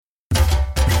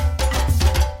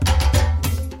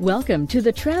Welcome to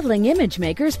the Traveling Image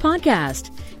Makers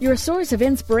Podcast, your source of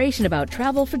inspiration about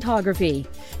travel photography.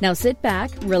 Now sit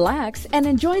back, relax, and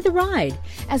enjoy the ride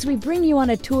as we bring you on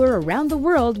a tour around the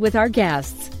world with our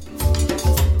guests.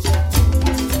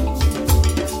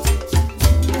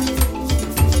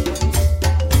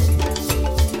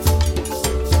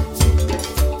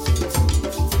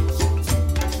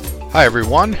 Hi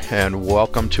everyone, and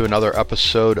welcome to another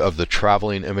episode of the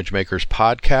Traveling Image Makers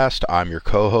Podcast. I'm your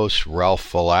co-host,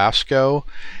 Ralph Velasco,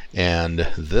 and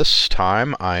this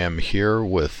time I am here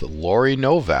with Lori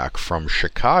Novak from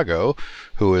Chicago,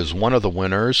 who is one of the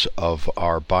winners of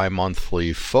our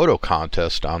bi-monthly photo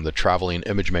contest on the Traveling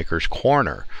Image Makers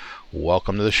Corner.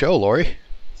 Welcome to the show, Lori.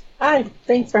 Hi,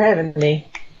 thanks for having me.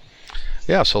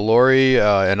 Yeah, so Lori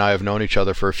and I have known each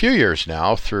other for a few years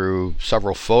now through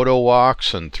several photo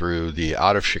walks and through the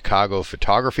Out of Chicago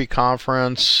Photography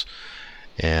Conference,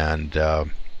 and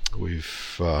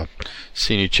we've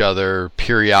seen each other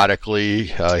periodically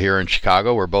here in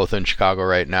Chicago. We're both in Chicago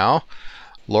right now.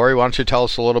 Lori, why don't you tell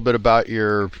us a little bit about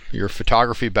your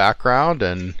photography background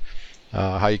and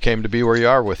how you came to be where you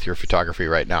are with your photography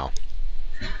right now?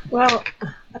 Well,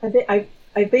 I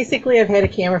basically have had a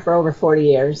camera for over 40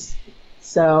 years.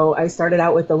 So I started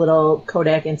out with a little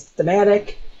Kodak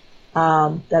Instamatic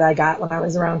that I got when I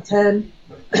was around 10.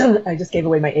 I just gave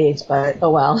away my age, but oh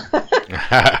well.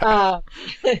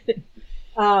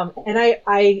 And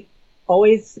I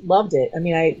always loved it. I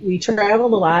mean, we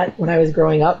traveled a lot when I was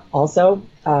growing up also.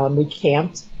 We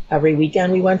camped. Every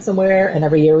weekend we went somewhere, and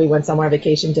every year we went somewhere on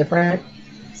vacation different.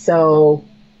 So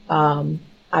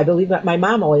I believe that my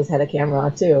mom always had a camera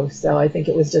too, so I think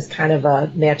it was just kind of a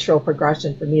natural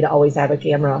progression for me to always have a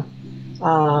camera.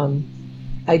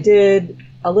 I did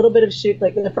a little bit of shoot,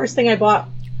 like the first thing I bought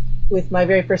with my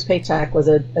very first paycheck was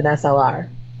an SLR,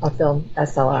 a film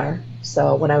SLR,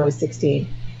 so when I was 16.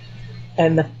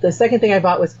 And the second thing I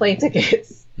bought was plane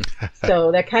tickets.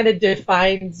 So that kind of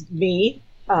defines me.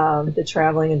 The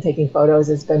traveling and taking photos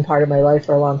has been part of my life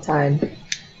for a long time.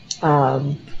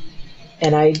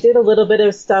 And I did a little bit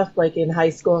of stuff like in high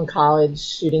school and college,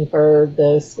 shooting for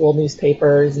the school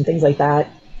newspapers and things like that.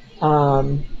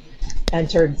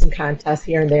 Entered some contests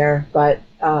here and there, but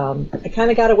I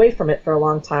kind of got away from it for a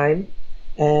long time.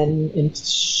 And in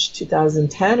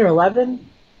 2010 or 11,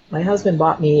 my husband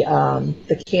bought me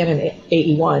the Canon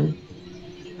AE1.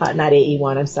 Not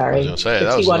AE1, I'm sorry. I was going to say, the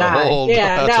that T1i. was an old,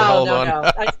 yeah, that's no. one.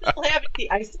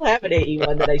 I still have an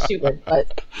AE1 that I shoot with,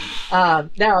 but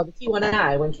now the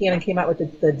T1i, when Canon came out with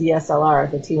the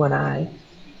DSLR, the T1i,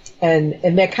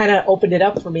 and that kind of opened it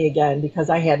up for me again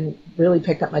because I hadn't really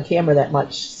picked up my camera that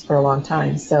much for a long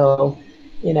time. So,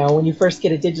 you know, when you first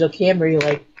get a digital camera, you're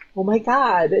like, oh my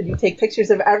God, and you take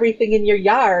pictures of everything in your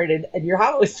yard and your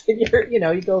house, and you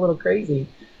go a little crazy.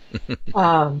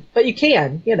 But you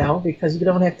can, because you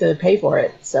don't have to pay for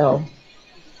it. So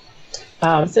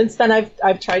since then,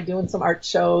 I've tried doing some art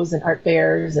shows and art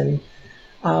fairs, and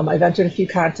I've entered a few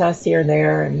contests here and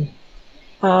there, and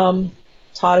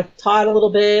taught a little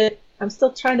bit. I'm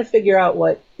still trying to figure out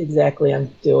what exactly I'm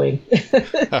doing.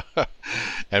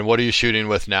 And what are you shooting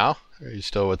with now? Are you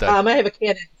still with that? I have a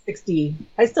Canon 60.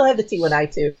 I still have the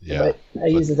T1i too, but I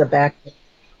use as a back.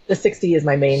 The 60 is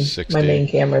my main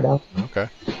camera, though. Okay,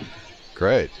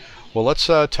 great. Well, let's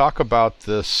talk about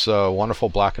this wonderful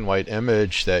black and white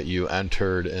image that you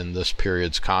entered in this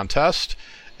period's contest,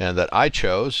 and that I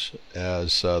chose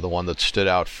as the one that stood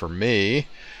out for me.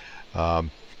 Why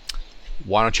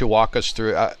don't you walk us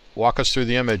through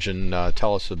the image and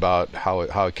tell us about how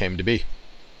it came to be?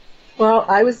 Well,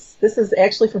 this is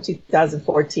actually from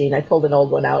 2014. I pulled an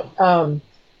old one out.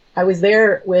 I was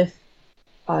there with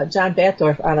John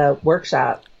Batdorf on a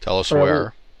workshop. Tell us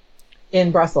where.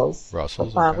 In Brussels.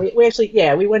 Brussels. Okay. We actually,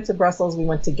 we went to Brussels, we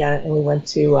went to Ghent, and we went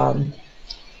to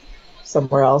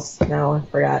somewhere else. Now I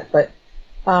forgot. But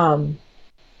and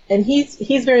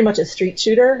he's very much a street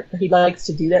shooter. He likes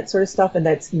to do that sort of stuff, and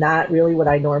that's not really what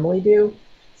I normally do.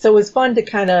 So it was fun to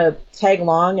kind of tag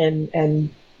along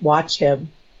and watch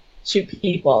him shoot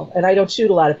people. And I don't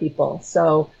shoot a lot of people,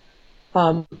 so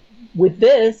with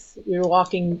this, we were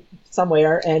walking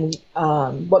somewhere, and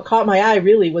what caught my eye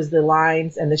really was the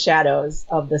lines and the shadows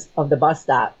of the bus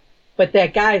stop. But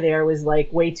that guy there was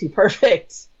like way too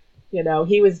perfect.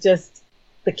 He was just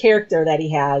the character that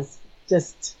he has.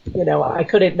 Just, I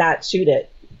couldn't not shoot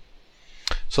it.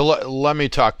 So let me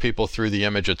talk people through the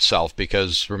image itself,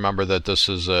 because remember that this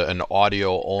is an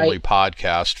audio-only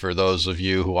podcast for those of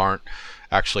you who aren't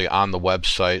actually on the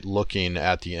website looking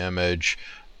at the image.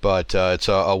 But it's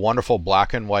a wonderful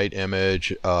black and white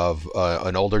image of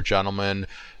an older gentleman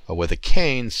with a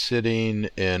cane sitting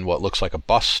in what looks like a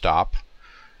bus stop.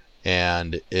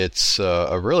 and it's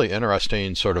a really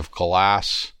interesting sort of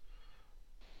glass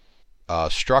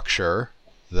structure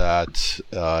that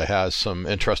has some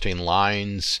interesting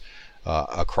lines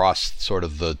across sort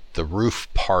of the roof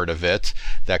part of it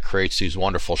that creates these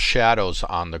wonderful shadows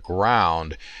on the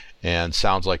ground, and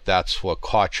sounds like that's what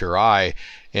caught your eye.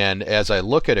 And as I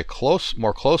look at it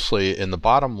more closely, in the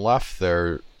bottom left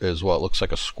there is what looks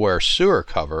like a square sewer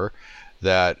cover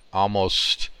that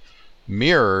almost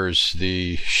mirrors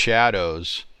the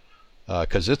shadows,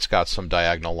 because it's got some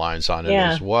diagonal lines on it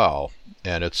as well,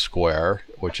 and it's square,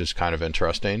 which is kind of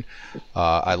interesting.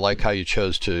 I like how you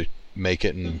chose to make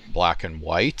it in black and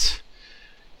white,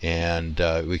 and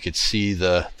we could see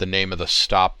the name of the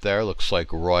stop there. Looks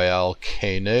like Royal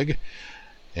Koenig,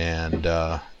 and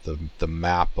the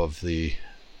map of the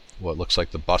what looks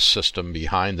like the bus system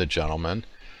behind the gentleman.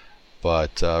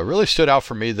 But really stood out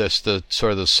for me the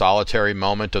sort of the solitary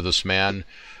moment of this man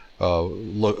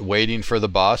waiting for the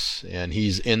bus, and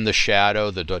he's in the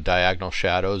shadow, the diagonal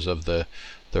shadows of the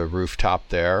rooftop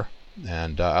there.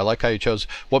 And I like how you chose.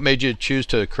 What made you choose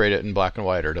to create it in black and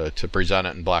white, or to present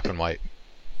it in black and white?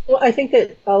 Well, I think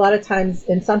that a lot of times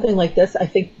in something like this, I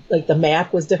think like the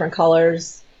map was different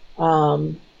colors.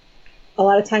 A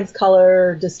lot of times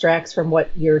color distracts from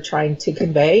what you're trying to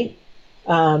convey.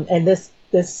 And this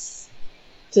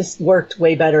just worked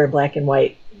way better in black and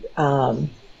white,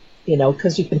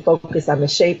 because you can focus on the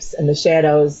shapes and the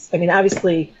shadows. I mean,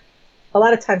 obviously, a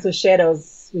lot of times with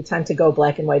shadows, we tend to go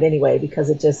black and white anyway, because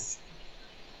it just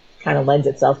kind of lends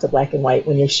itself to black and white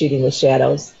when you're shooting with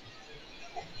shadows.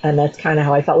 And that's kind of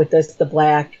how I felt with this, the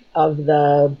black of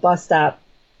the bus stop,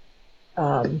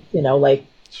 like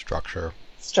structure.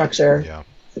 Yeah.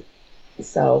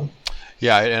 So.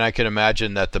 Yeah, and I can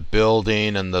imagine that the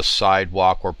building and the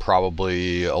sidewalk were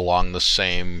probably along the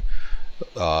same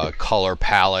color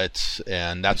palette,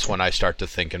 and that's when I start to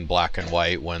think in black and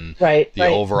white, when the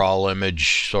overall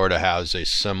image sort of has a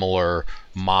similar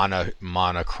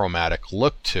monochromatic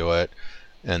look to it,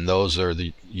 and those are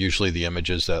usually the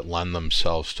images that lend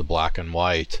themselves to black and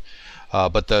white.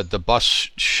 But the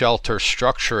bus shelter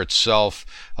structure itself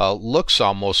looks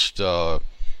almost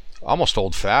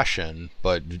old-fashioned,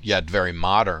 but yet very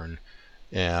modern,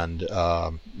 and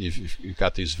you've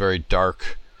got these very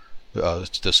dark,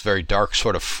 this very dark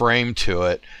sort of frame to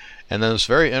it, and then it's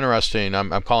very interesting.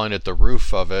 I'm calling it the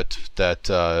roof of it, that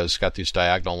has got these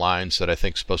diagonal lines that I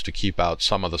think is supposed to keep out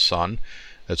some of the sun.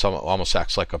 It almost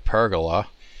acts like a pergola,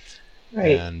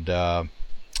 right?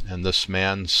 And this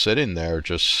man sitting there,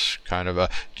 just kind of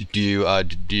do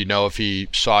you know if he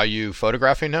saw you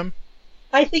photographing him?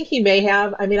 I think he may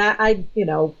have. I mean, I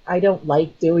don't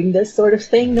like doing this sort of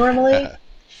thing normally,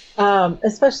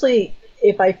 especially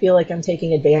if I feel like I'm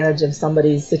taking advantage of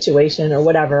somebody's situation or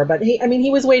whatever. But he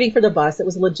was waiting for the bus. It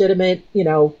was legitimate.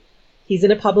 He's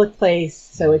in a public place,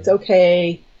 so it's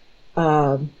okay.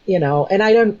 And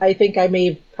I think I may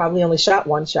have probably only shot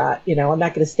one shot. I'm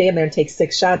not going to stand there and take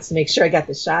 6 shots to make sure I got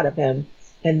the shot of him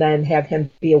and then have him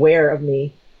be aware of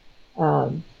me.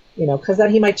 Because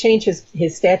then he might change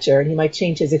his stature and he might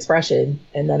change his expression,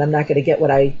 and then I'm not going to get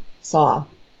what I saw.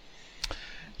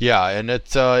 Yeah, and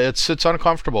it's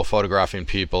uncomfortable photographing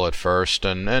people at first,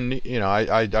 and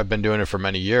I've been doing it for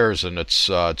many years, and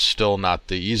it's still not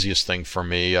the easiest thing for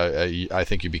me. I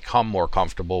think you become more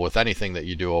comfortable with anything that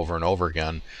you do over and over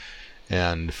again,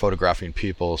 and photographing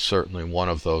people is certainly one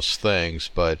of those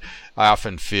things. But I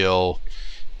often feel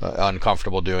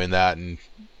uncomfortable doing that, and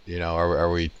are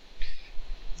we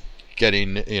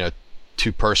getting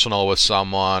too personal with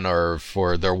someone, or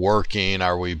for they're working,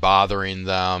 are we bothering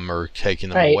them or taking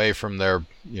them away from their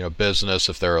business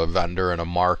if they're a vendor in a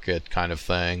market, kind of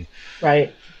thing.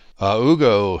 Right.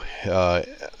 Ugo,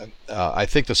 I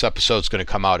think this episode's going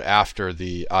to come out after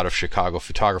the Out of Chicago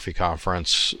Photography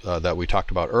Conference that we talked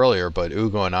about earlier, but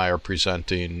Ugo and I are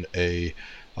presenting a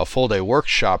full-day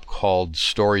workshop called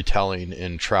Storytelling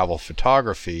in Travel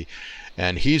Photography,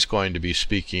 and he's going to be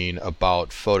speaking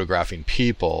about photographing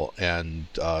people and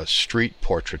street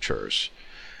portraitures.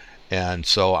 And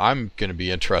so I'm going to be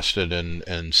interested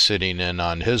in sitting in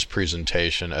on his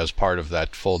presentation as part of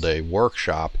that full-day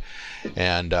workshop.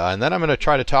 And then I'm going to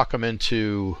try to talk him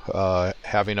into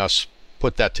having us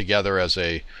put that together as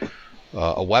a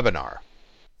webinar,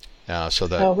 so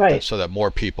that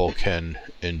more people can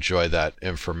enjoy that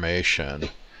information.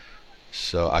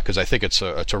 So because I think it's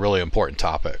a really important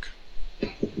topic.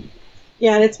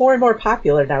 Yeah, and it's more and more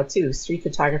popular now too. Street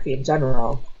photography in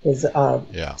general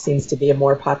seems to be a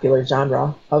more popular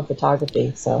genre of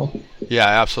photography. So yeah,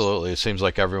 absolutely. It seems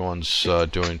like everyone's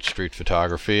doing street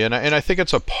photography, and I think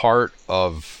it's a part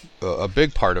of a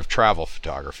big part of travel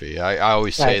photography. I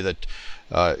always say that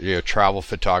travel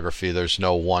photography, there's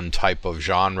no one type of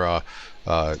genre.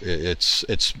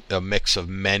 It's a mix of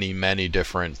many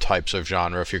different types of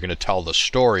genre if you're going to tell the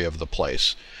story of the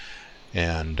place.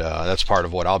 And that's part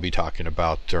of what I'll be talking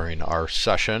about during our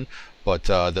session. But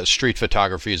the street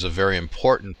photography is a very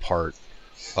important part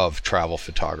of travel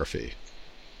photography.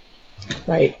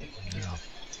 Right. Yeah.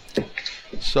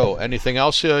 So, anything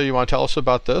else you want to tell us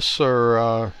about this,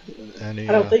 or any?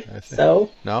 I don't think so.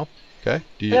 No. Okay.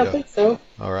 I don't think so.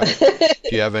 All right.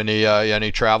 Do you have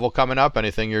any travel coming up?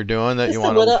 Anything you're doing that you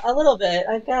want to? A little bit.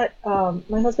 I've got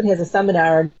my husband has a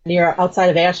seminar outside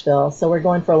of Asheville, so we're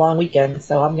going for a long weekend.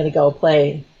 So I'm going to go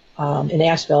play in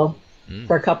Asheville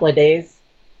for a couple of days.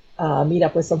 Meet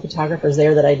up with some photographers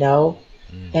there that I know.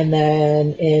 And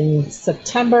then in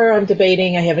September, I'm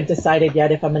debating. I haven't decided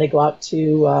yet if I'm going to go out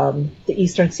to the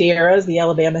Eastern Sierras, the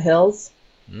Alabama Hills,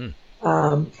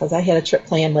 because I had a trip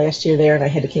planned last year there and I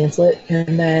had to cancel it.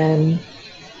 And then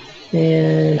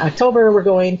in October, we're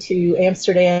going to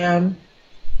Amsterdam,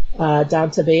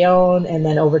 down to Bayonne, and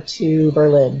then over to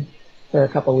Berlin for a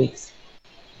couple weeks.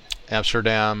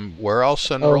 Amsterdam, where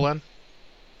else in Berlin?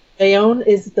 Bayonne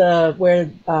is where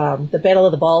the Battle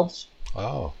of the Bulge.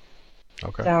 Oh.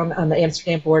 Okay. Down on the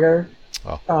Amsterdam border.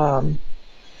 Oh.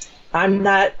 I'm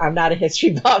not a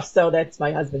history buff, so that's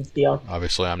my husband's deal.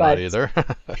 Obviously, I'm not either.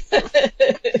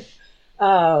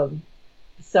 And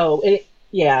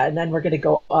then we're going to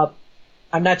go up.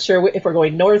 I'm not sure if we're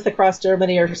going north across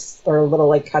Germany or a little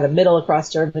like kind of middle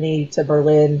across Germany to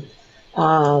Berlin,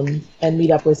 and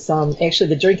meet up with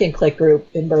the Drink and Click group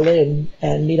in Berlin,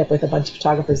 and meet up with a bunch of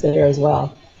photographers there as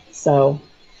well. So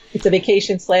it's a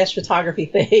vacation/photography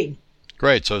thing.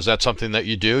 Great. So is that something that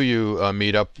you do? You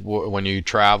meet up when you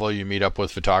travel, you meet up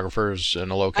with photographers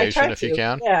in a location if you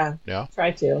can? Yeah.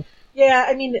 Try to. Yeah,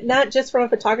 I mean, not just from a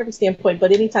photography standpoint,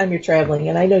 but anytime you're traveling,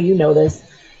 and I know you know this,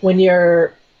 when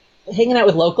you're hanging out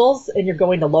with locals and you're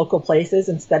going to local places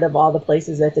instead of all the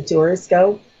places that the tourists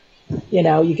go,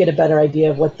 you get a better idea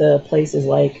of what the place is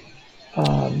like.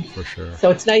 For sure.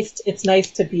 So it's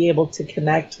nice to be able to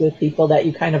connect with people that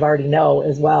you kind of already know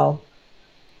as well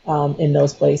in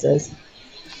those places.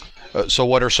 So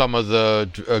what are some of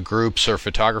the groups or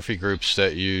photography groups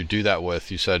that you do that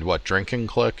with? You said, Drink and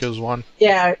Click is one?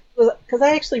 Yeah, because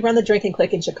I actually run the Drink and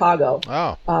Click in Chicago.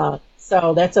 Oh.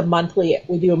 So that's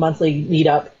we do a monthly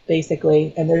meetup,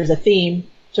 basically, and there's a theme.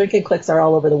 Drink and Clicks are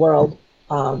all over the world.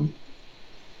 And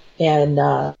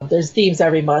there's themes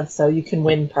every month, so you can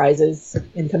win prizes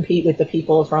and compete with the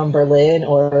people from Berlin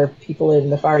or people in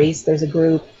the Far East. There's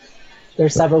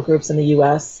several groups in the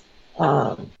U.S.,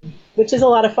 which is a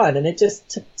lot of fun. And it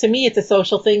just, to me, it's a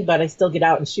social thing, but I still get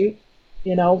out and shoot,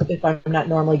 if I'm not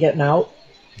normally getting out.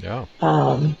 Yeah.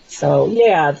 So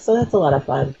that's a lot of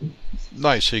fun.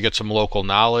 Nice. So you get some local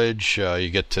knowledge. You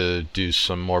get to do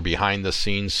some more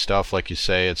behind-the-scenes stuff. Like you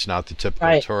say, it's not the typical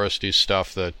touristy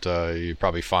stuff that you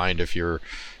probably find if you're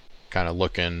kind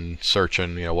of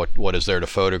searching, what is there to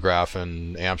photograph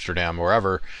in Amsterdam or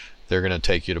wherever. They're going to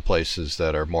take you to places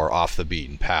that are more off the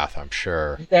beaten path, I'm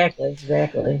sure.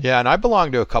 Exactly. Yeah, and I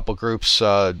belong to a couple groups,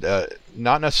 not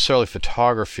necessarily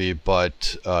photography,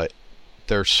 but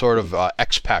they're sort of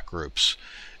expat groups.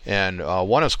 And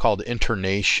one is called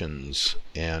Internations,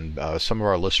 and some of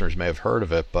our listeners may have heard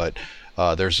of it, but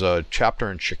there's a chapter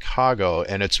in Chicago,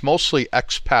 and it's mostly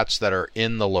expats that are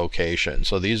in the location.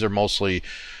 So these are mostly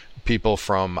people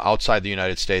from outside the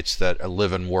United States that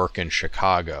live and work in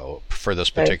Chicago for this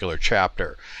particular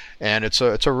chapter. And it's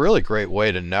a really great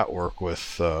way to network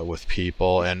with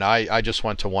people. And I just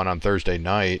went to one on Thursday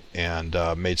night and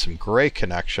made some great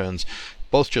connections,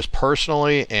 both just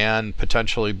personally and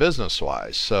potentially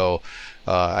business-wise. So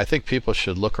I think people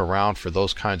should look around for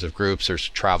those kinds of groups. There's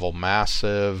Travel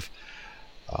Massive.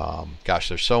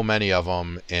 There's so many of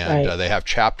them, and they have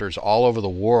chapters all over the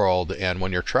world. And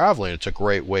when you're traveling, it's a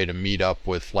great way to meet up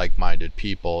with like-minded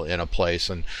people in a place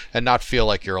and not feel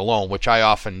like you're alone, which I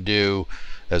often do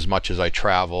as much as I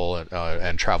travel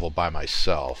and travel by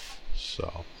myself.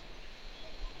 So,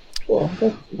 cool.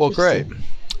 Well, great.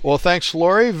 Well, thanks,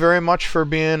 Lori, very much for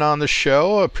being on the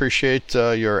show. I appreciate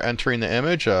your entering the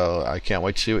image. I can't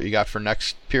wait to see what you got for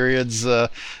next period's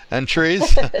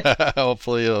entries.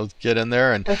 Hopefully you'll get in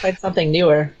there and I'll find something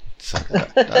newer.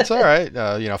 That's all right.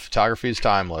 Photography is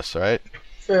timeless, right?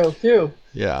 True.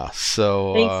 Yeah.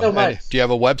 So thanks so much. Do you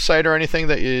have a website or anything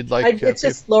that you'd like? It's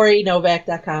just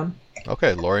LoriNovak.com.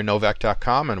 Okay,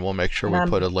 LoriNovak.com, and we'll make sure we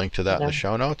put a link to that in the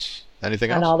show notes.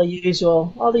 Anything else? And all the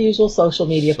usual social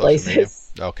media places.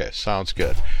 Okay, sounds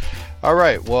good. All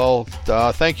right. Well,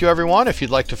 thank you, everyone. If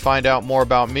you'd like to find out more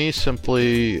about me,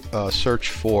 simply search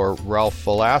for Ralph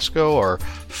Velasco or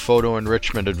Photo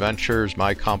Enrichment Adventures,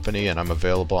 my company, and I'm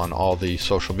available on all the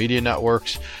social media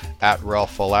networks at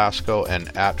Ralph Velasco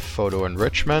and at Photo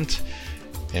Enrichment.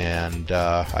 And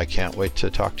I can't wait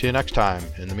to talk to you next time.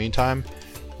 In the meantime,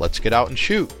 let's get out and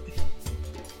shoot.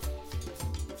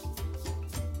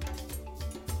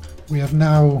 We have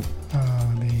now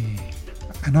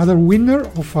another winner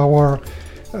of our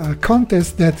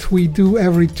contest that we do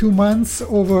every 2 months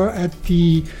over at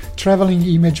the Traveling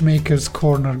Image Makers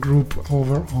Corner group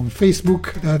over on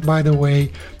Facebook. That, by the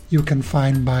way, you can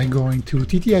find by going to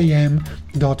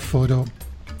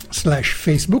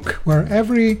ttim.photo/Facebook, where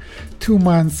every 2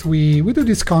 months we do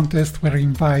this contest where we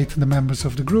invite the members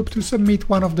of the group to submit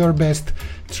one of their best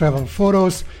travel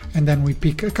photos, and then we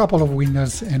pick a couple of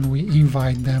winners and we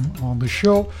invite them on the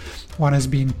show. One has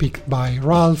been picked by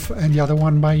Ralph and the other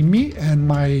one by me, and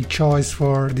my choice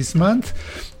for this month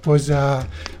was a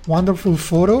wonderful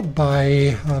photo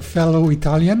by a fellow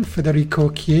Italian, Federico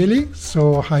Chieli.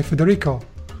 So hi, Federico.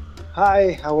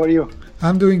 Hi, how are you?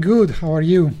 I'm doing good. How are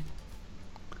you?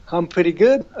 I'm pretty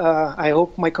good. I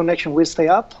hope my connection will stay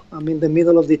up. I'm in the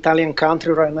middle of the Italian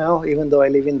country right now, even though I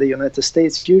live in the United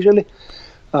States usually.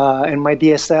 And my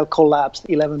DSL collapsed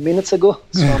 11 minutes ago,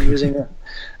 so I'm using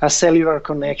a cellular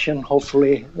connection.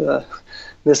 Hopefully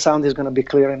the sound is going to be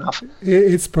clear enough.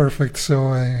 It's perfect, so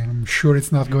I'm sure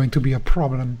it's not going to be a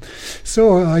problem.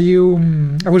 So I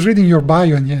was reading your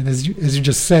bio, and as you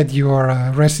just said, you are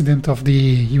a resident of the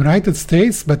United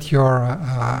States, but you're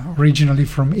originally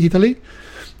from Italy.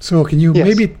 So can you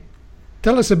maybe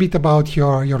tell us a bit about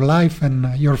your life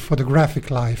and your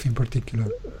photographic life in particular?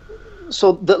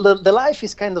 So the life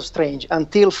is kind of strange.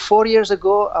 Until 4 years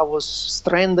ago, I was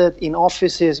stranded in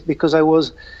offices because I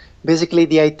was basically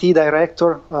the IT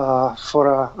director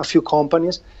for a few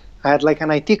companies. I had like an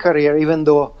IT career, even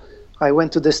though I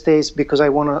went to the States because I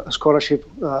won a scholarship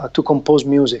to compose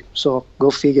music. So go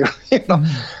figure, you know.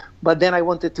 Mm-hmm. But then I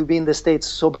wanted to be in the States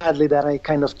so badly that I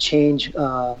kind of changed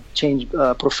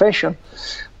profession.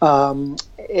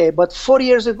 But 4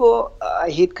 years ago, I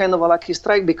hit kind of a lucky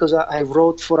strike because I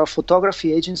wrote for a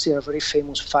photography agency, a very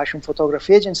famous fashion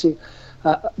photography agency,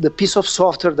 the piece of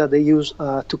software that they use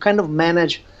to kind of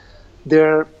manage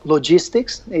their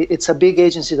logistics. It's a big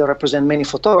agency that represents many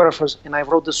photographers, and I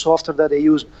wrote the software that they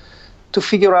use to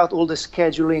figure out all the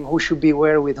scheduling, who should be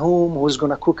where with whom, who's going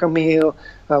to cook a meal,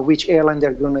 which airline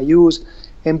they're going to use.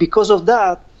 And because of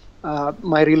that,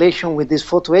 my relation with this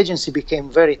photo agency became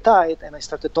very tight, and I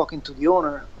started talking to the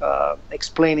owner,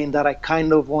 explaining that I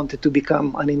kind of wanted to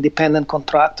become an independent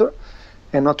contractor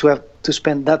and not to have to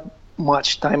spend that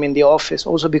much time in the office.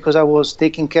 Also because I was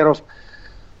taking care of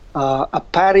a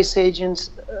Paris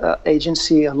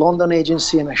agency, a London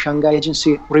agency, and a Shanghai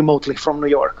agency remotely from New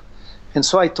York. And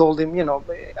so I told him, you know,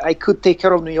 I could take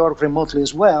care of New York remotely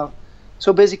as well.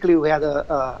 So basically we had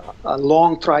a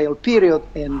long trial period,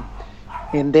 and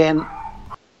then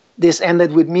this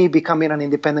ended with me becoming an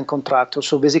independent contractor.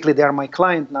 So basically they are my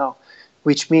client now,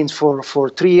 which means for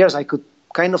 3 years I could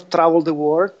kind of travel the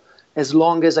world as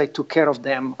long as I took care of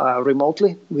them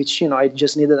remotely, which, you know, I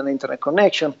just needed an internet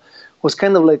connection. It was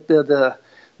kind of like the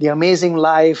amazing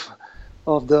life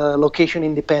of the location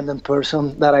independent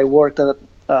person that I worked at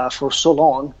for so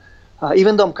long.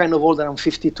 Even though I'm kind of older, I'm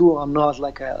 52, I'm not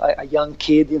like a young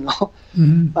kid, you know.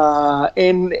 Mm-hmm.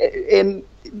 And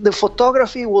the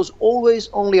photography was always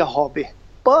only a hobby.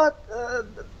 But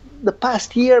the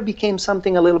past year became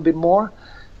something a little bit more.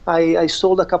 I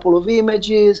sold a couple of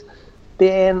images.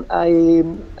 Then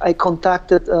I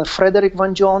contacted Frederick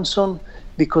Van Johnson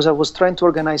because I was trying to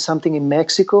organize something in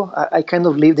Mexico. I kind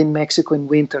of lived in Mexico in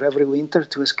winter, every winter,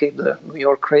 to escape the New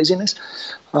York craziness.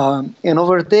 And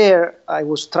over there, I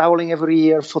was traveling every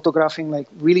year, photographing like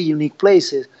really unique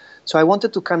places. So I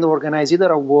wanted to kind of organize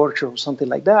either a workshop or something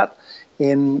like that.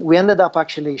 And we ended up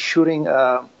actually shooting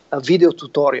a video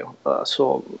tutorial.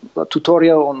 So a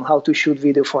tutorial on how to shoot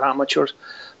video for amateurs.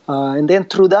 And then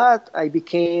through that, I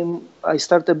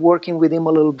started working with him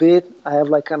a little bit. I have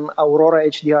like an Aurora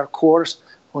HDR course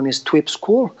on his TWIP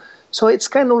school. So it's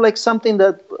kind of like something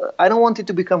that I don't want it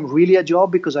to become really a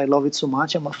job because I love it so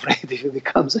much. I'm afraid if it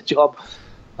becomes a job,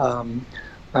 I'm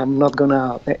not going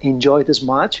to enjoy it as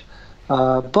much.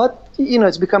 But, you know,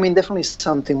 it's becoming definitely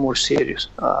something more serious.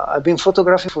 I've been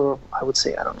photographing for, I would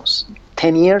say,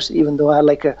 10 years, even though I had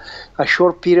like a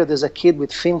short period as a kid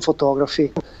with film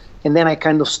photography. And then I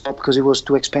kind of stopped because it was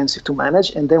too expensive to manage.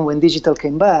 And then when digital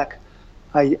came back,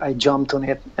 I jumped on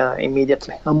it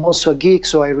immediately. I'm also a geek,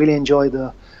 so I really enjoy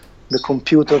the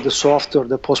computer, the software,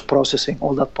 the post-processing,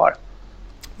 all that part.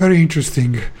 Very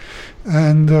interesting.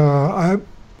 And I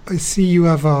see you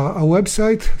have a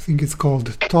website. I think it's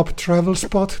called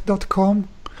toptravelspot.com.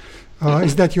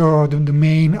 Is that the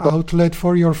main outlet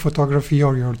for your photography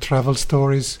or your travel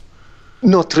stories?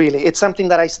 Not really. It's something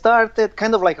that I started,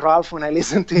 kind of like Ralph when I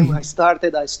listened to him. I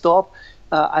started, I stopped.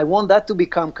 I want that to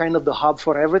become kind of the hub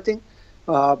for everything.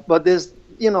 But there's,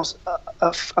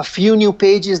 a few new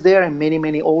pages there and many,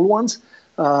 many old ones.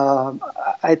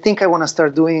 I think I want to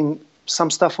start doing some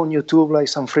stuff on YouTube, like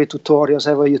some free tutorials.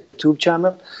 I have a YouTube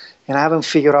channel, and I haven't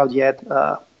figured out yet.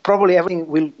 Probably everything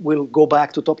will go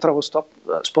back to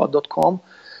toptravelspot.com,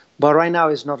 but right now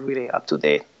it's not really up to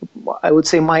date. I would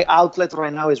say my outlet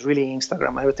right now is really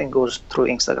Instagram. Everything goes through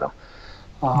Instagram.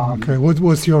 Okay, what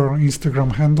was your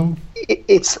Instagram handle?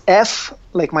 It's F,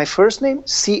 like my first name,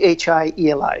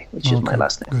 Chieli, which is my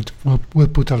last name. Good. We'll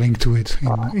put a link to it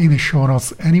in the show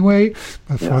notes anyway,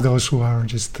 but for those who are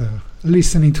just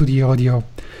listening to the audio.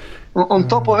 On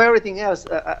top of everything else,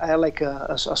 I like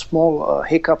a small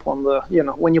hiccup on the,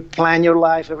 when you plan your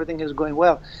life, everything is going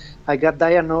well. I got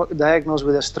diagnosed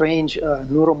with a strange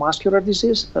neuromuscular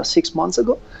disease 6 months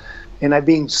ago, and I've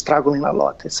been struggling a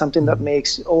lot. It's something that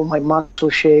makes all my muscle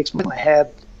shakes, my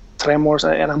head tremors,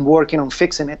 and I'm working on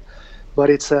fixing it. But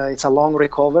it's a long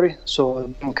recovery,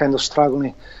 so I'm kind of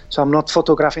struggling. So I'm not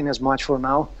photographing as much for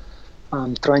now.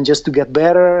 I'm trying just to get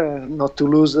better, not to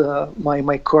lose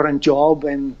my current job,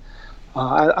 and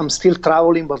I'm still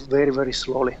traveling, but very, very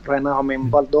slowly. Right now I'm in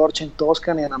Val d'Orcia in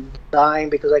Tuscany, and I'm dying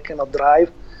because I cannot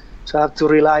drive. So I have to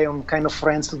rely on kind of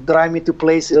friends to drive me to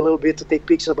places a little bit to take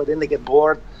pictures, but then they get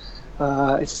bored.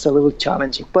 It's a little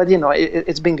challenging. But,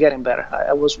 it's been getting better.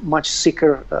 I was much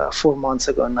sicker 4 months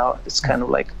ago, and now it's kind of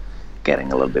like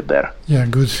getting a little bit better. Yeah,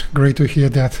 good. Great to hear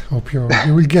that. Hope you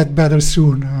will get better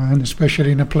soon, and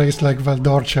especially in a place like Val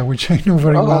d'Orcia, which I know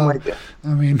very well. My God.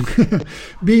 I mean,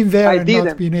 being there and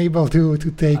not being able to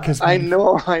take as many.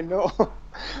 I know.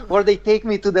 Or they take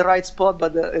me to the right spot,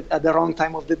 but at the wrong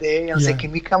time of the day, and say,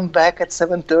 "Can we come back at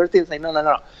 7:30?" I say, "No.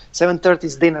 7:30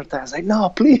 is dinner time." I say, "No,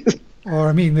 please." Or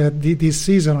I mean, this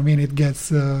season, it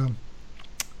gets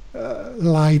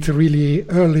light really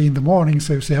early in the morning.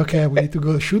 So you say, "Okay, we need to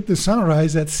go shoot the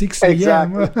sunrise at 6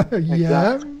 a.m."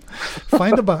 Exactly.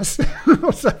 Find a bus.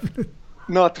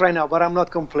 Not right now, but I'm not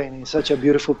complaining. It's such a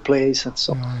beautiful place, and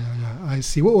so. I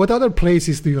see. What other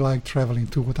places do you like traveling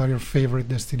to? What are your favorite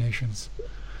destinations?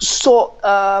 So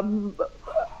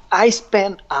I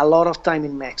spend a lot of time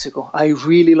in Mexico. I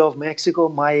really love Mexico.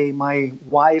 My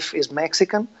wife is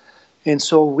Mexican, and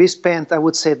so we spent, I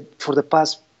would say, for the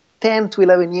past 10 to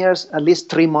 11 years, at least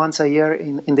 3 months a year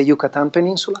in the Yucatan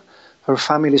Peninsula. Her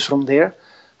family is from there.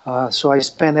 So I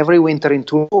spend every winter in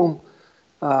Tulum.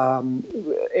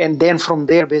 And then from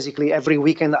there, basically, every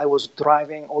weekend I was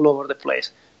driving all over the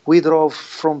place. We drove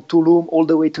from Tulum all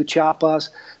the way to Chiapas.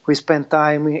 We spent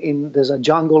time there's a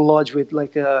jungle lodge with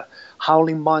like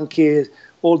howling monkeys,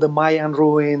 all the Mayan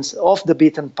ruins, off the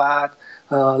beaten path,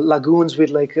 lagoons with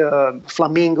like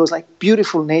flamingos, like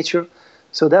beautiful nature.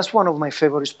 So that's one of my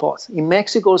favorite spots. In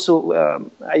Mexico also,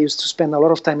 I used to spend a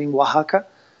lot of time in Oaxaca,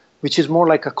 which is more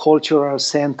like a cultural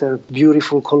center,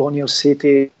 beautiful colonial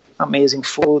city, amazing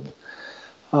food.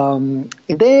 And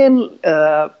then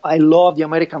I love the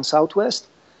American Southwest.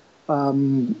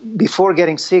 Before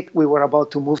getting sick, we were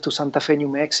about to move to Santa Fe, New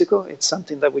Mexico. It's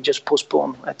something that we just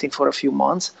postponed, I think, for a few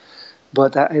months.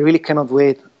 But I really cannot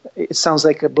wait. It sounds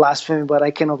like a blasphemy, but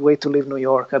I cannot wait to leave New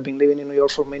York. I've been living in New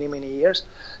York for many, many years.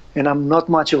 And I'm not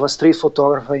much of a street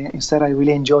photographer. Instead, I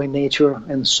really enjoy nature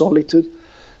and solitude.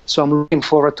 So I'm looking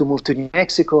forward to move to New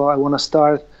Mexico. I want to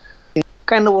start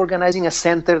kind of organizing a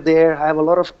center there. I have a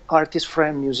lot of artist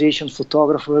friends, musicians,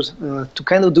 photographers, to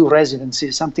kind of do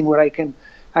residencies, something where I can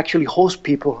actually host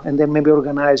people and then maybe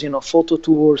organize, photo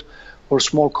tours or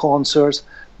small concerts.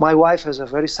 My wife has a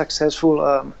very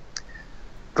successful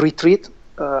retreat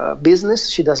business.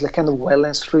 She does like kind of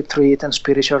wellness retreat and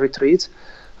spiritual retreats.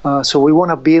 So we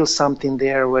want to build something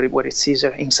there where it's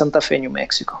easier in Santa Fe, New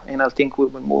Mexico, and I think we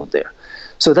will move there.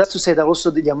 So that's to say that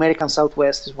also the American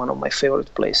Southwest is one of my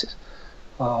favorite places.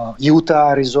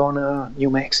 Utah, Arizona, New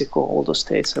Mexico, all those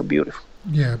states are beautiful.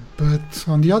 Yeah, but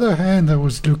on the other hand, I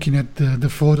was looking at the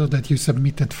photo that you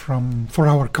submitted for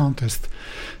our contest,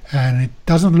 and it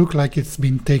doesn't look like it's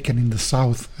been taken in the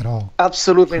South at all.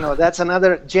 Absolutely no. That's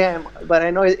another gem, but I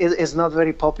know it's not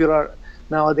very popular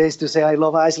nowadays to say I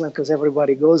love Iceland because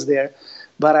everybody goes there,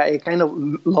 but I kind of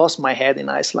lost my head in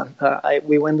Iceland.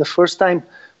 We went the first time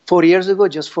 4 years ago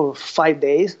just for 5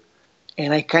 days,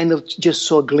 and I kind of just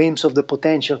saw a glimpse of the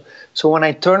potential. So when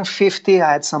I turned 50,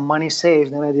 I had some money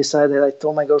saved, and I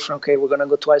told my girlfriend, okay, we're going to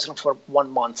go to Iceland for 1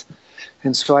 month.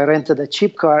 And so I rented a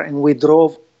cheap car, and we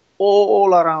drove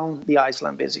all around the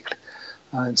Iceland, basically.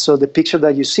 And so the picture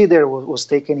that you see there was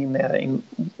taken in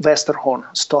Vesterhorn,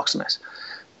 Stocksnes,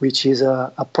 which is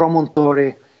a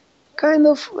promontory kind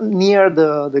of near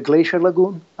the glacier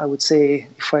lagoon. I would say,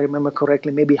 if I remember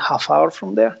correctly, maybe half hour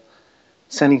from there.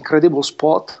 It's an incredible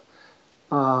spot.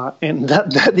 And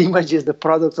that image is the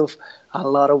product of a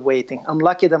lot of waiting. I'm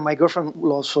lucky that my girlfriend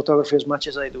loves photography as much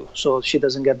as I do, so she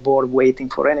doesn't get bored waiting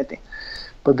for anything.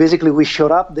 But basically, we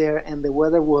showed up there, and the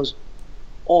weather was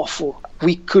awful.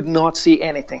 We could not see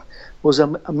anything. It was a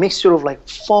mixture of like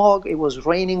fog. It was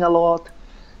raining a lot.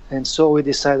 And so we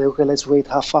decided, okay, let's wait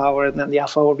half hour. And then the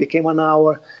half hour became an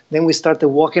hour. Then we started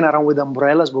walking around with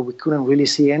umbrellas, but we couldn't really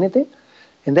see anything.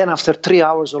 And then after 3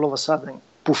 hours, all of a sudden,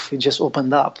 poof, it just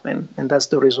opened up. And that's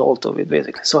the result of it,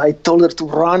 basically. So I told her to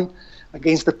run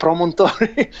against the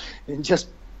promontory and just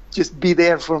be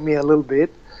there for me a little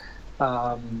bit.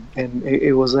 And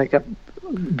it was like a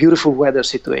beautiful weather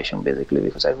situation, basically,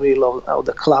 because I really love how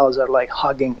the clouds are like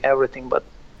hugging everything, but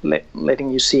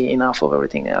letting you see enough of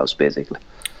everything else, basically.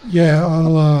 Yeah,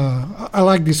 I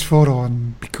like this photo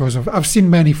because I've seen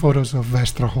many photos of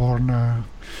Vesterhorn,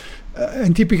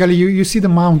 and typically you see the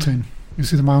mountain. You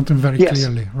see the mountain very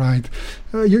clearly, right?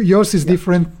 Yours is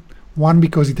different. One,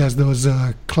 because it has those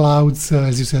clouds,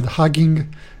 as you said,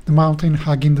 hugging the mountain,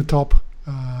 hugging the top.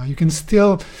 You can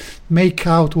still make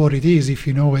out what it is if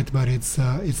you know it, but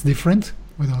it's different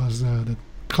with those the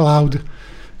cloud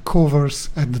covers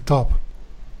at the top.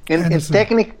 And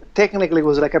technically it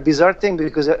was like a bizarre thing,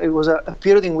 because it was a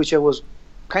period in which I was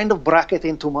kind of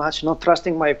bracketing too much, not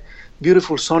trusting my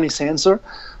beautiful Sony sensor.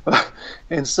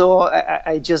 And so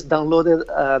I just downloaded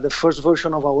the first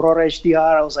version of Aurora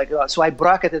HDR. I was like, oh. So I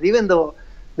bracketed, even though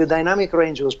the dynamic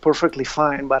range was perfectly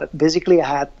fine, but basically I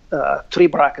had 3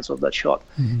 brackets of that shot.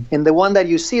 Mm-hmm. And the one that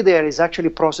you see there is actually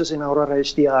processed in Aurora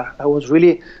HDR. I was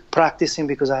really practicing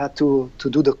because I had to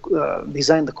do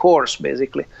design the course,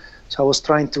 basically. So I was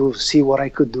trying to see what I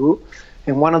could do.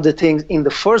 And one of the things in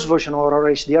the first version of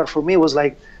Aurora HDR for me was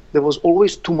like, there was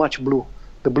always too much blue.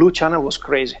 The blue channel was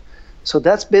crazy. So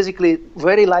that's basically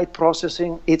very light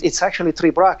processing. It's actually 3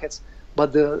 brackets,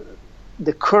 but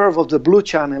the curve of the blue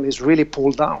channel is really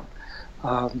pulled down.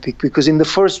 Because in the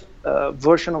first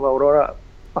version of Aurora,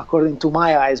 according to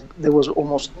my eyes, there was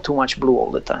almost too much blue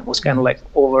all the time. It was kind of like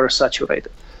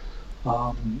oversaturated.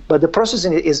 But the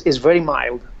processing is very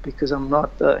mild, because I'm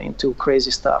not into crazy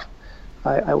stuff.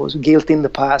 I was guilty in the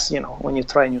past, when you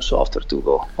try new software, to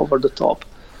go over the top.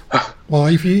 Well,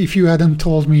 if you hadn't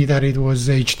told me that it was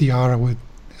HDR, I would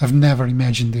have never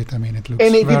imagined it. I mean, it looks.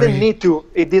 And it didn't need to.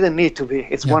 It didn't need to be.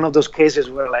 It's one of those cases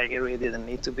where like it really didn't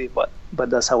need to be, but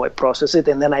that's how I process it,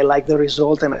 and then I like the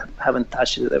result, and I haven't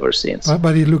touched it ever since.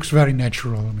 But it looks very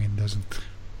natural. I mean,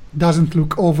 doesn't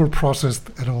look over processed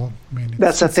at all. I mean,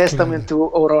 that's a testament to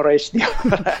Aurora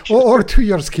HDR. or to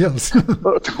your skills.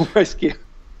 Or to my skill.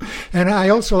 And I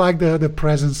also like the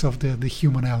presence of the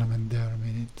human element there. I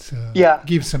mean, it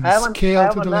gives some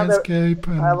scale to the landscape.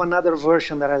 I have another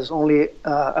version that has only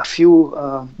a few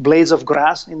blades of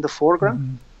grass in the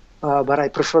foreground, but I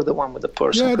prefer the one with the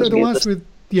person. Yeah, the ones with.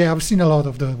 Yeah, I've seen a lot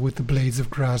of with the blades of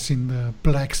grass in the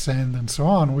black sand and so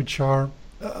on, which are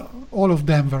all of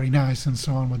them very nice and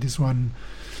so on. But this one,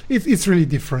 it's really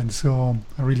different. So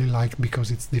I really like it because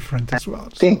it's different as well.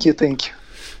 Thank you.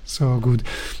 So good.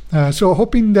 So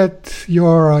hoping that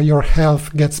your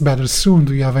health gets better soon.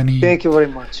 Do you have any? Thank you very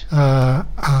much.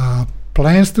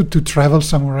 Plans to travel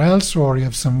somewhere else, or you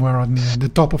have somewhere on the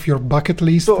top of your bucket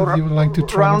list that you would like to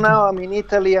travel? Right now, I'm in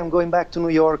Italy. I'm going back to New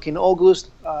York in August.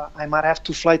 I might have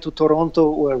to fly to Toronto,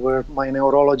 where my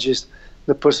neurologist,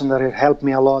 the person that helped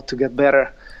me a lot to get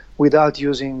better without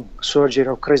using surgery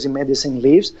or crazy medicine,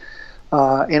 lives.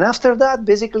 And after that,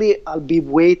 basically, I'll be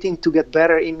waiting to get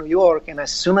better in New York. And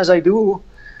as soon as I do,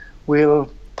 we'll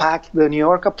pack the New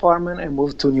York apartment and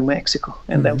move to New Mexico.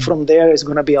 And then from there, it's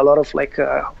going to be a lot of like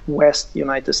West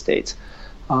United States.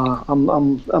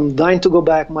 I'm dying to go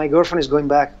back. My girlfriend is going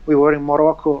back. We were in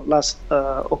Morocco last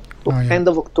end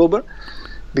of October,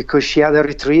 because she had a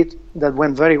retreat that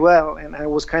went very well. And I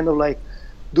was kind of like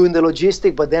doing the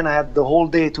logistic, but then I had the whole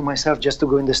day to myself just to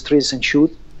go in the streets and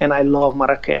shoot. And I love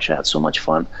Marrakesh. I had so much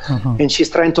fun. And she's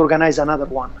trying to organize another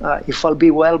one. If I'll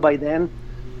be well by then,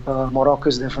 Morocco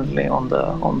is definitely on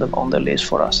the list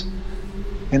for us.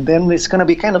 And then it's going to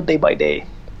be kind of day by day.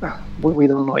 We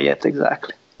don't know yet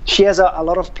exactly. She has a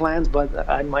lot of plans, but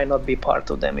I might not be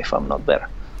part of them if I'm not there.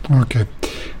 Okay.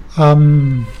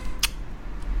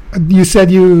 You said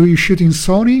you shoot in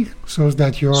Sony, so is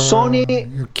that your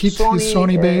kit is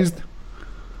Sony based?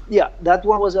 Yeah, that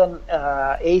one was an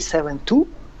A7 II,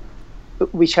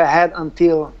 which I had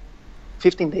until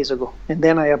 15 days ago, and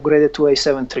then I upgraded to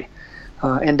A7 III.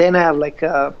 And then I have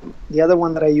the other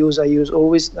one that I use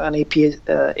always an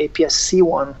APS-C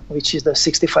one, which is the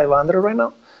 6500 right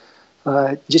now,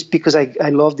 just because I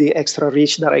love the extra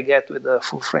reach that I get with the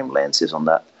full frame lenses on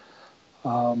that.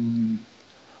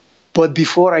 But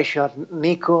before I shot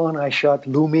Nikon, I shot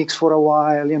Lumix for a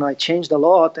while. I changed a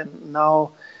lot, and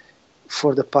now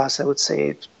for the past, I would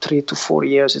say 3 to 4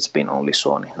 years, it's been only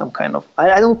Sony.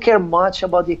 I don't care much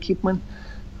about the equipment.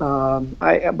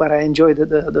 But I enjoy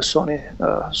the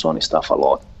Sony stuff a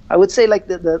lot. I would say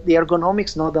the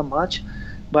ergonomics not that much,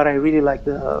 but I really like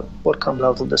what comes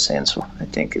out of the sensor. I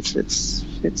think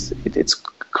it's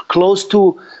close to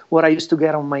what I used to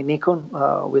get on my Nikon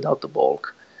without the bulk,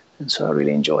 and so I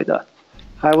really enjoy that.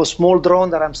 I have a small drone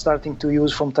that I'm starting to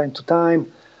use from time to time,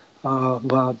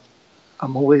 but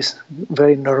I'm always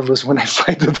very nervous when I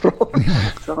fly the drone.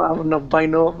 So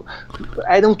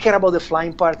I don't care about the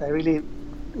flying part. I really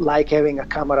like having a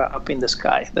camera up in the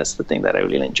sky. That's the thing that I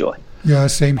really enjoy. Yeah,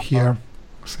 same here.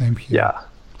 Yeah.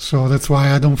 So that's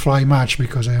why I don't fly much,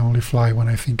 because I only fly when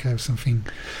I think I have something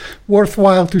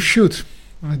worthwhile to shoot.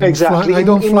 Exactly. I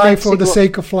don't fly for the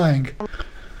sake of flying.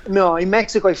 No, in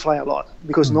Mexico I fly a lot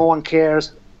because no one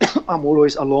cares. I'm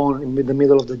always alone in the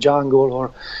middle of the jungle,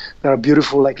 or there are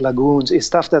beautiful lagoons. It's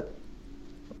stuff that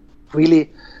really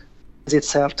is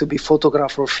itself to be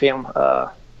photographed or filmed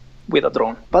with a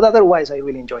drone. But otherwise, I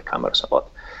really enjoy cameras a lot.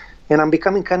 And I'm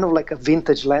becoming kind of like a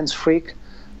vintage lens freak.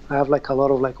 I have a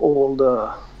lot of old,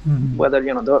 whether,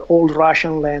 the old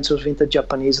Russian lenses, vintage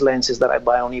Japanese lenses that I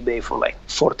buy on eBay for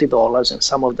 $40, and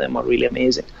some of them are really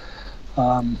amazing.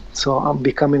 So I'm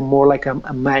becoming more like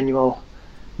a manual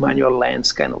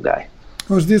lens kind of guy.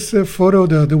 Was this photo,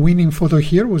 the winning photo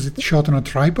here, was it shot on a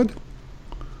tripod?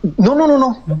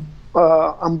 No.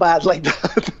 I'm bad like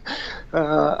that.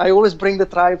 I always bring the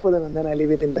tripod and then I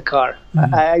leave it in the car.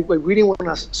 I really want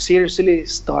to seriously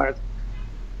start,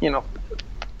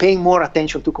 paying more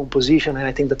attention to composition, and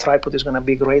I think the tripod is going to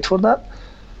be great for that.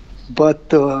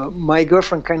 But my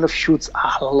girlfriend kind of shoots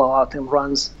a lot and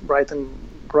runs right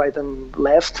and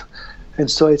left, and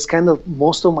so it's kind of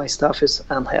most of my stuff is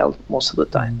handheld most of the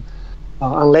time,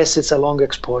 unless it's a long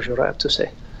exposure, I have to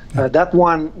say. That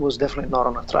one was definitely not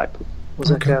on a tripod. It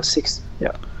was like a 6.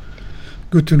 Yeah.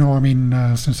 Good to know. I mean,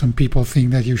 some people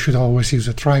think that you should always use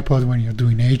a tripod when you're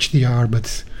doing HDR,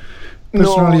 but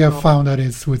personally, I've found that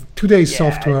it's with today's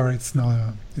software, it's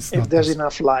not. If there's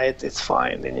enough light, it's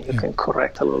fine. Then you can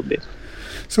correct a little bit.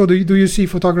 So, do you see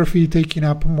photography taking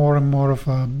up more and more of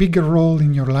a bigger role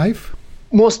in your life?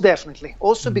 Most definitely.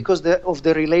 Also because of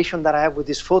the relation that I have with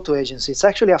this photo agency. It's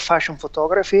actually a fashion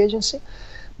photography agency,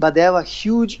 but they have a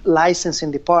huge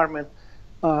licensing department.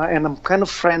 And I'm kind of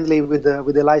friendly with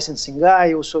the licensing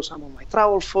guy who saw some of my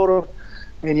travel photos,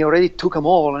 and he already took them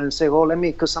all and said,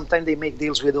 because sometimes they make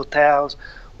deals with hotels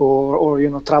or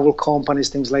travel companies,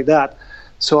 things like that.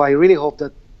 So I really hope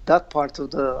that part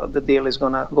of the deal is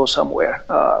going to go somewhere.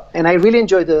 And I really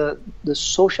enjoy the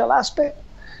social aspect.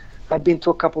 I've been to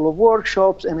a couple of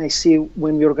workshops, and I see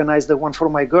when we organize the one for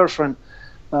my girlfriend,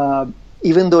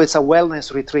 even though it's a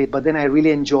wellness retreat, but then I really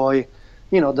enjoy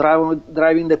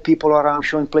driving the people around,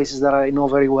 showing places that I know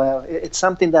very well. It's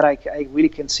something that I really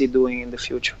can see doing in the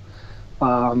future.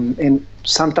 And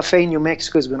Santa Fe, New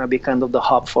Mexico is going to be kind of the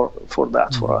hub for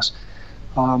that for us.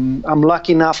 I'm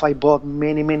lucky enough, I bought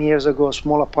many, many years ago a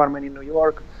small apartment in New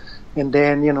York. And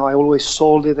then, I always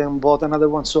sold it and bought another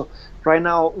one. So right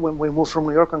now, when we move from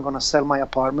New York, I'm going to sell my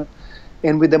apartment.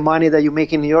 And with the money that you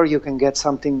make in New York, you can get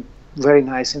something very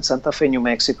nice in Santa Fe, New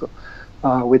Mexico.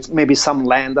 With maybe some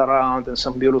land around and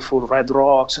some beautiful red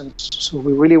rocks. And so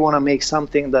we really want to make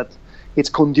something that it's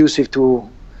conducive to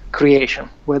creation,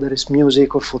 whether it's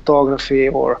music or photography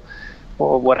or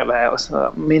whatever else.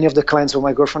 Many of the clients of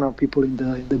my girlfriend are people in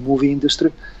the movie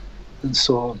industry. And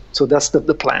so that's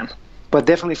the plan. But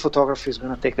definitely photography is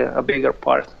going to take a bigger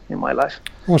part in my life.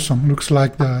 Awesome. Looks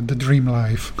like the dream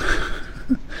life.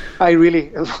 I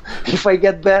really, if I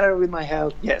get better with my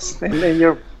health, yes. And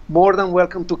you're more than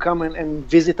welcome to come and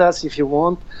visit us if you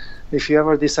want. If you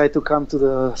ever decide to come to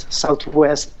the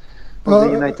Southwest of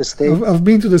the United States. I've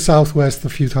been to the Southwest a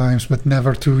few times, but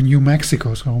never to New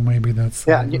Mexico. So maybe that's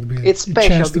would be it's a special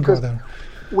chance to because go there.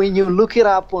 When you look it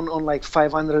up on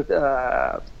 500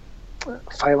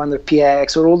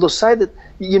 PX or all those sites,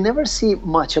 you never see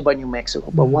much about New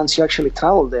Mexico. But once you actually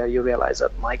travel there, you realize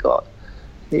that, my God,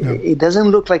 it doesn't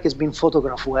look like it's been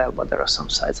photographed well, but there are some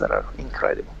sites that are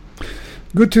incredible.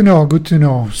 Good to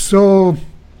know. So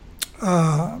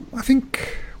I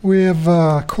think we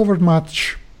have covered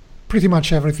pretty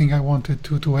much everything I wanted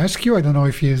to ask you. I don't know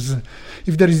if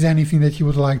there is anything that you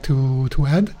would like to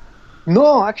add.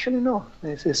 No, actually, no.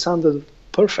 It sounded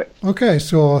perfect. Okay,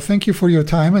 so thank you for your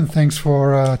time and thanks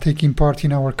for taking part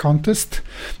in our contest.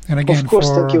 And again, Of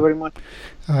course, thank you very much.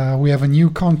 We have a new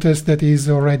contest that is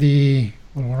already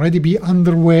be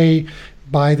underway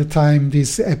by the time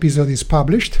this episode is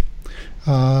published.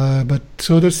 But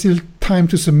so there's still time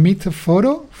to submit a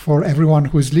photo for everyone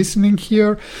who is listening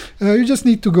here. You just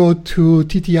need to go to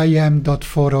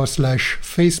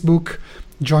ttim.photo/Facebook,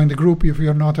 join the group if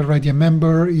you're not already a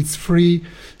member. It's free.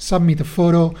 Submit a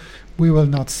photo. We will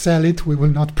not sell it. We will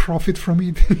not profit from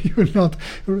it. You will not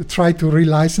try to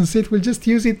relicense it. We'll just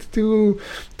use it to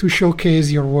showcase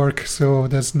your work. So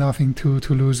there's nothing to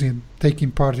lose in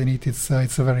taking part in it. It's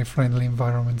a very friendly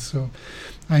environment. So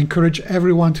I encourage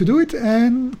everyone to do it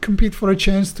and compete for a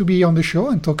chance to be on the show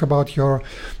and talk about your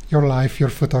life, your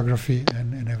photography,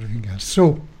 and everything else.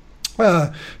 So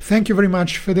thank you very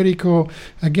much, Federico.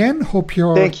 Again, hope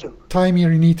your time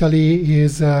here in Italy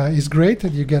is great,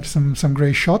 and you get some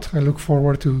great shot. I look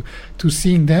forward to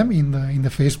seeing them in the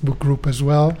Facebook group as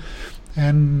well.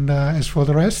 And as for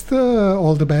the rest,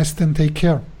 all the best and take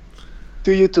care.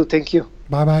 To you too. Thank you.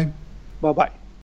 Bye bye. Bye bye.